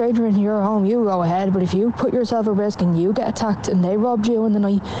to bring a stranger into your home, you go ahead. But if you put yourself at risk and you get attacked and they robbed you in the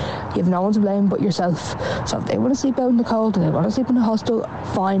night, you have no one to blame but yourself. So if they want to sleep out in the cold, they want to sleep in a hostel,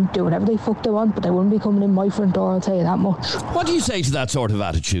 fine, do whatever they fuck they want. But they wouldn't be coming in my front door. I'll tell you that much. What do you say to that sort of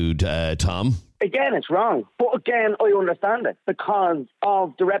attitude, Tom? Again, it's wrong. But again, I understand it because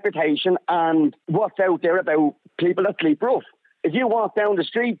of the reputation and what's out there about people that sleep rough. If you walk down the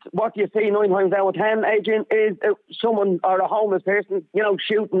street, what do you see 9 times out of 10, Adrian, is someone or a homeless person,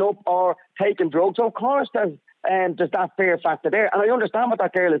 shooting up or taking drugs. So of course there's that fear factor there. And I understand what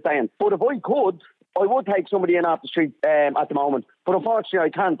that girl is saying. But if I could, I would take somebody in off the street at the moment. But unfortunately I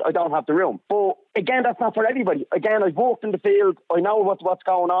can't. I don't have the room. But again, that's not for everybody. Again, I've walked in the field. I know what's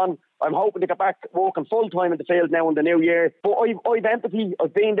going on. I'm hoping to get back walking full-time in the field now in the new year. But I've empathy.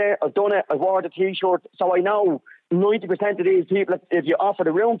 I've been there. I've done it. I've wore the T-shirt. So I know 90% of these people, if you offer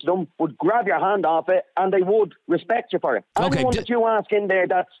the room to them, would grab your hand off it and they would respect you for it. Okay. Anyone that you ask in there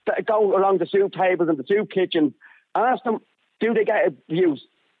that's going along the soup tables and the soup kitchens, ask them, do they get abuse?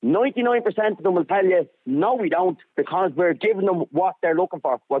 99% of them will tell you, no, we don't, because we're giving them what they're looking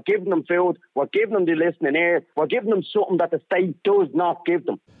for. We're giving them food. We're giving them the listening ear. We're giving them something that the state does not give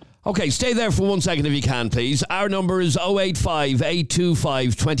them. Okay, stay there for 1 second if you can, please. Our number is 085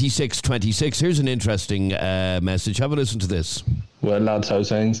 825 2626. Here's an interesting message. Have a listen to this. Well, lads, how's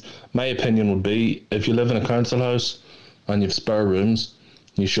things? My opinion would be, if you live in a council house and you've spare rooms,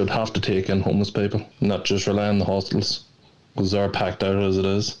 you should have to take in homeless people, not just rely on the hostels, because they're packed out as it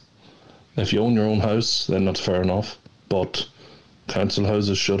is. If you own your own house, then that's fair enough. but council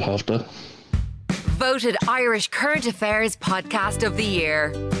houses should have to. Voted Irish Current Affairs Podcast of the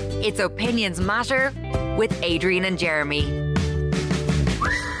Year. It's Opinions Matter with Adrian and Jeremy.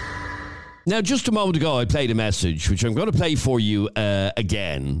 Now, just a moment ago, I played a message, which I'm going to play for you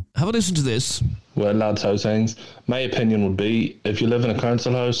again. Have a listen to this. Well, lads, how's things? My opinion would be, if you live in a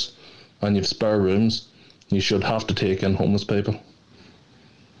council house and you've spare rooms, you should have to take in homeless people.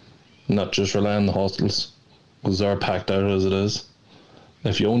 Not just rely on the hostels, because they're packed out as it is.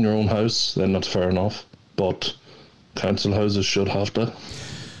 If you own your own house, then that's fair enough. But council houses should have to.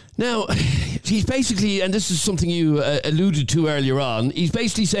 Now, he's basically, and this is something you alluded to earlier on, he's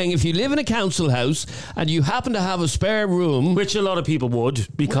basically saying if you live in a council house and you happen to have a spare room... Which a lot of people would,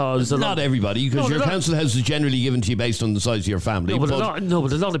 because... Not everybody, because your council house is generally given to you based on the size of your family. But a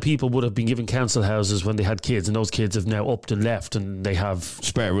lot of people would have been given council houses when they had kids, and those kids have now upped and left, and they have...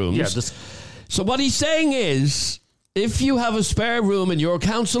 Spare rooms. Yeah, so what he's saying is, if you have a spare room in your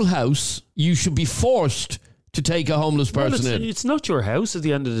council house, you should be forced to take a homeless person in. It's not your house at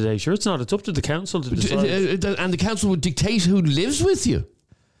the end of the day. Sure, it's not. It's up to the council to decide. And the council would dictate who lives with you.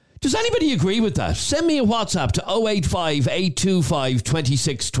 Does anybody agree with that? Send me a WhatsApp to 085 825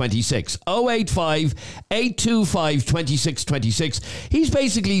 2626. 085 825 2626. He's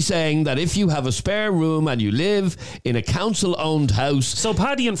basically saying that if you have a spare room and you live in a council-owned house... So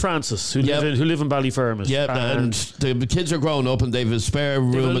Paddy and Francis, who live in Ballyfermot. Yeah, and the kids are grown up and they have a spare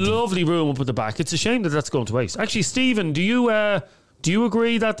room. They have a lovely room up at the back. It's a shame that that's going to waste. Actually, Stephen, do you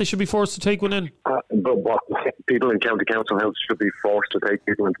agree that they should be forced to take one in? But what people in county council houses should be forced to take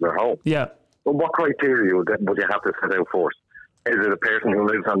people into their home? Yeah. Well, what criteria would you have to set out first? Is it a person who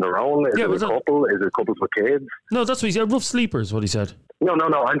lives on their own? Is it a couple? Is it couples with kids? No, that's what he said. Rough sleepers, what he said. No.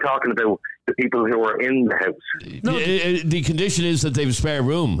 I'm talking about the people who are in the house. No, the condition is that they have a spare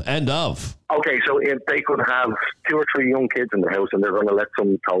room. End of. Okay, so if they could have 2 or 3 young kids in the house and they're going to let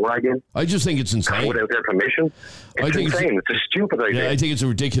some tow rag in? I just think it's insane. Without their permission? It's insane. It's a stupid idea. Yeah, I think it's a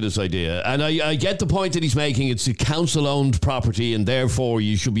ridiculous idea. And I get the point that he's making. It's a council-owned property and therefore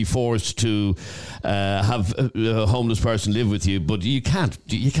you should be forced to have a homeless person live with you. But you can't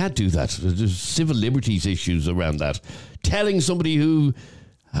do that. There's civil liberties issues around that. Telling somebody who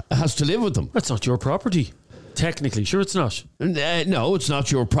has to live with them. That's not your property. Technically, sure it's not. No, it's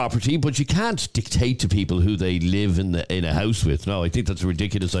not your property, but you can't dictate to people who they live in a house with. No, I think that's a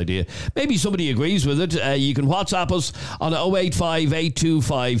ridiculous idea. Maybe somebody agrees with it. You can WhatsApp us on 085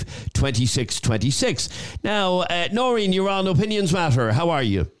 825 2626. Now, Noreen, you're on Opinions Matter. How are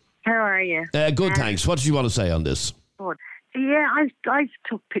you? How are you? Good, thanks. What did you want to say on this? Good. Yeah, I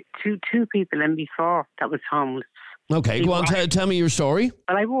took two people in before that was homeless. Okay, go on, tell me your story.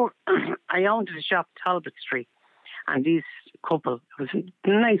 Well, I owned a shop, Talbot Street, and these couple, it was a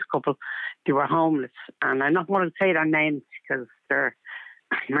nice couple, they were homeless, and I'm not going to say their names because they're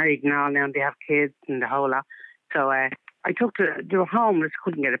married now and they have kids and the whole lot. So they were homeless,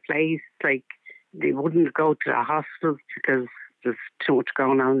 couldn't get a place, like they wouldn't go to the hospitals because there's too much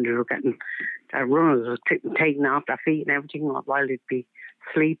going on. They were getting, their runners were taking off their feet and everything while they'd be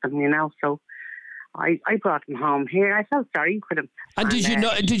sleeping, so I brought them home here. I felt sorry for them. And did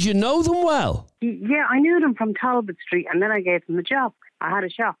you know them well? Yeah, I knew them from Talbot Street, and then I gave them a job. I had a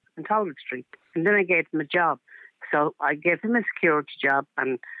shop in Talbot Street, and then I gave them a job. So I gave him a security job,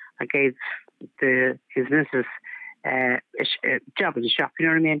 and I gave his missus a job in the shop. You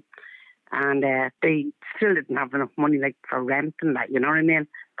know what I mean? And they still didn't have enough money, like for rent and that. You know what I mean?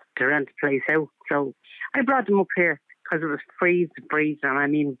 To rent the place out. So I brought them up here. Because it was freezing, and I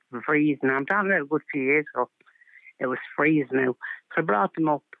mean freezing. I'm talking about a good few years ago. It was freezing now. So I brought them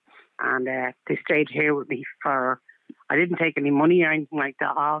up, and they stayed here with me for... I didn't take any money or anything like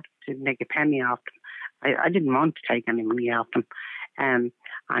that off. Didn't take a penny off them. I didn't want to take any money off them. And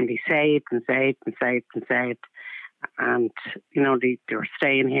they saved and saved and saved and saved. And, they were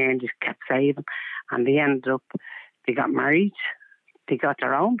staying here and just kept saving. And they ended up... They got married. They got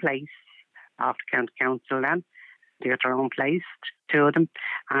their own place after county council then. They got their own place, 2 of them,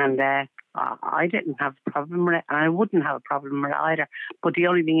 and I didn't have a problem with it, and I wouldn't have a problem with it either. But the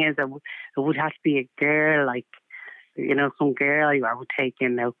only thing is, it would have to be a girl, like, some girl I would take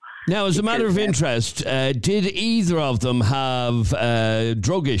in now. Now, as a matter of interest, did either of them have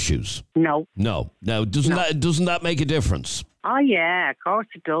drug issues? No. No. Now, doesn't that make a difference? Oh, yeah, of course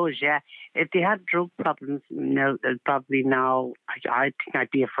it does, yeah. If they had drug problems, probably no. I think I'd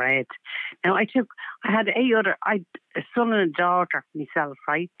be afraid. Now, I had a son and a daughter myself,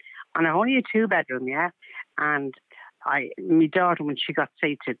 right? And I only a 2-bedroom, yeah. And my daughter, when she got,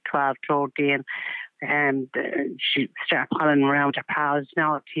 say, to 12, 13, and she started pulling around her pals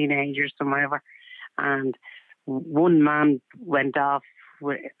now, teenagers and whatever. And one man went off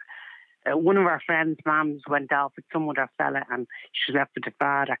with... one of our friends' mums went off with some other fella and she was left with the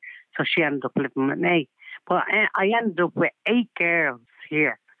father. So she ended up living with me. But I ended up with 8 girls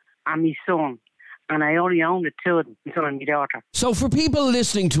here and my son. And I only owned the 2 of them, my son and my daughter. So for people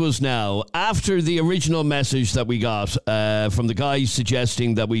listening to us now, after the original message that we got from the guys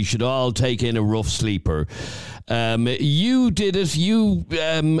suggesting that we should all take in a rough sleeper, you did it. You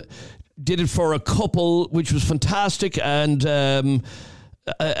did it for a couple, which was fantastic and an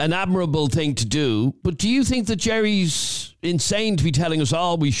admirable thing to do. But do you think that Jerry's insane to be telling us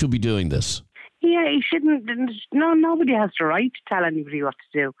all we should be doing this? Yeah, he shouldn't. No, nobody has the right to tell anybody what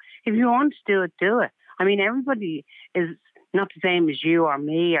to do. If you want to do it, do it. I mean, everybody is not the same as you or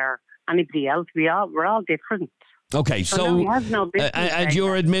me or anybody else. We're all different. Okay, so no, he has no business and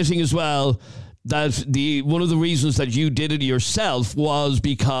you're admitting as well that one of the reasons that you did it yourself was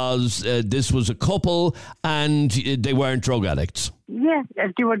because this was a couple and they weren't drug addicts. Yeah,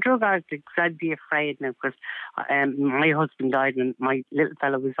 if they were drug addicts, I'd be afraid now because my husband died and my little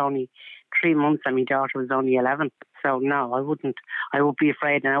fella was only 3 months and my daughter was only 11. So no, I wouldn't. I would be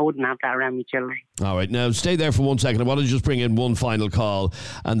afraid and I wouldn't have that around my children. All right, now stay there for 1 second. I want to just bring in one final call,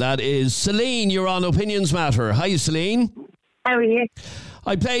 and that is Celine. You're on Opinions Matter. Hi, Celine. How are you?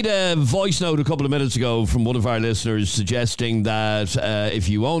 I played a voice note a couple of minutes ago from one of our listeners suggesting that if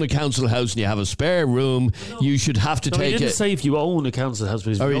you own a council house and you have a spare room, you should have to take it. He didn't say if you own a council house.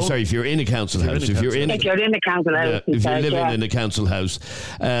 But if you're in a council house. If you're in a council house. If you're living in a council house,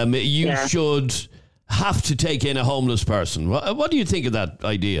 you should have to take in a homeless person. What do you think of that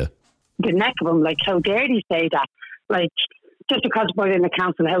idea? The neck of them, like, how dare they say that? Like, just because we're in a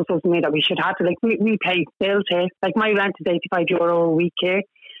council house doesn't mean that we should have to. Like, we pay bills here. Like, my rent is €85 a week here.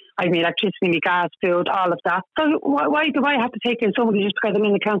 I mean, electricity, gas, food, all of that. So why do I have to take in somebody just because I'm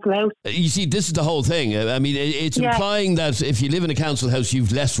in the council house? You see, this is the whole thing. I mean, it's implying that if you live in a council house,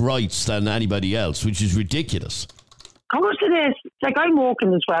 you've less rights than anybody else, which is ridiculous. Of course it is. Like, I'm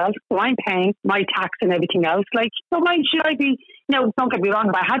working as well, so I'm paying my tax and everything else. Like, so why should I be... No, don't get me wrong,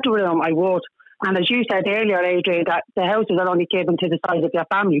 if I had the room, I would. And as you said earlier, Adrian, that the houses are only given to the size of their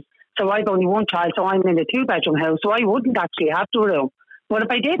families. So I've only one child, so I'm in a 2-bedroom house, so I wouldn't actually have the room. But if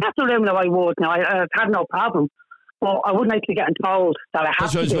I did have the room, now I would. Now, I've had no problem. Well, I wouldn't like to be getting told that I have to.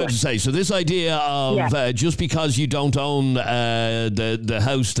 That's what I was about to say. So this idea of just because you don't own the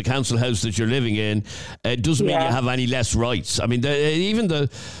house, the council house that you're living in, doesn't mean you have any less rights. I mean, the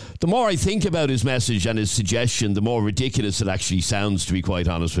more I think about his message and his suggestion, the more ridiculous it actually sounds, to be quite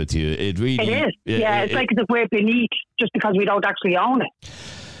honest with you. It really is. It's like as if we're beneath just because we don't actually own it.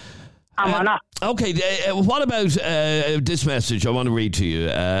 Okay, what about this message I want to read to you?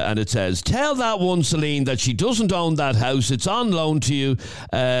 And it says, tell that one, Celine, that she doesn't own that house. It's on loan to you.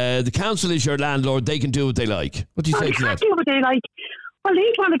 The council is your landlord. They can do what they like. What do you say to that? They can do what they like. Well,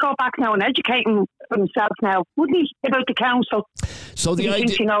 he'd want to go back now and educate himself now, wouldn't he, about the council? So the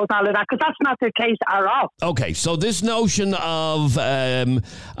idea, he knows all of that, because that's not the case at all. Okay, so this notion of, and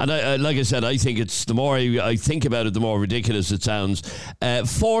like I said, I think it's, the more I think about it, the more ridiculous it sounds.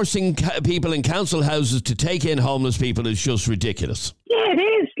 Forcing people in council houses to take in homeless people is just ridiculous. Yeah, it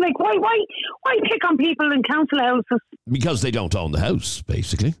is. Like, why pick on people in council houses? Because they don't own the house,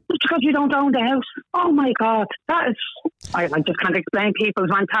 basically. It's because you don't own the house. Oh my God, that is... I just can't explain people's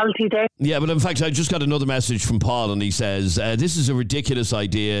mentality there. Yeah, but in fact, I just got another message from Paul, and he says, this is a ridiculous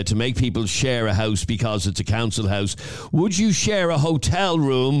idea to make people share a house because it's a council house. Would you share a hotel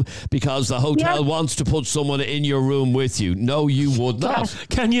room because the hotel wants to put someone in your room with you? No, you would not.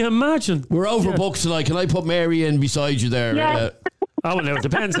 Can you imagine? We're overbooked tonight. Can I put Mary in beside you there? Yeah. Oh, well, it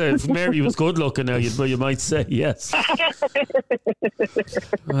depends. If Mary was good looking now, you might say yes. All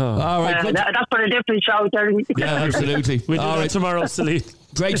right. That's for a different show, Jeremy. Yeah, absolutely. We'll do that tomorrow, Celine.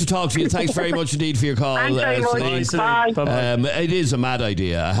 Great to talk to you. Thanks very much indeed for your call. Thanks very much. Bye. It is a mad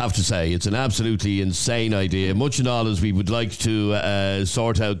idea, I have to say. It's an absolutely insane idea. Much and all as we would like to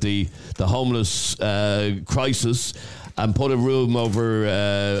sort out the homeless crisis and put a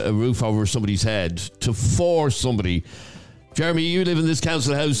roof over somebody's head, to force somebody. Jeremy, you live in this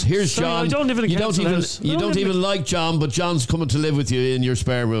council house. Here's John. I don't live in a council house. You don't even like John, but John's coming to live with you in your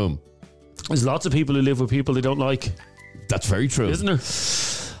spare room. There's lots of people who live with people they don't like. That's very true. Isn't there?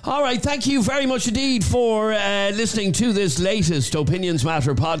 All right, thank you very much indeed for listening to this latest Opinions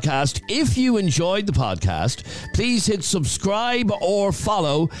Matter podcast. If you enjoyed the podcast, please hit subscribe or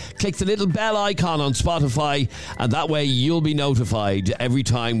follow. Click the little bell icon on Spotify, and that way you'll be notified every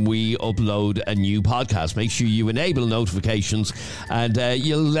time we upload a new podcast. Make sure you enable notifications, and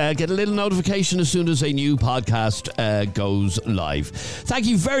you'll get a little notification as soon as a new podcast goes live. Thank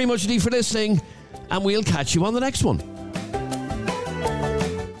you very much indeed for listening. and we'll catch you on the next one.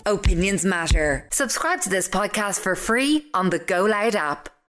 Opinions matter. Subscribe to this podcast for free on the Go Loud app.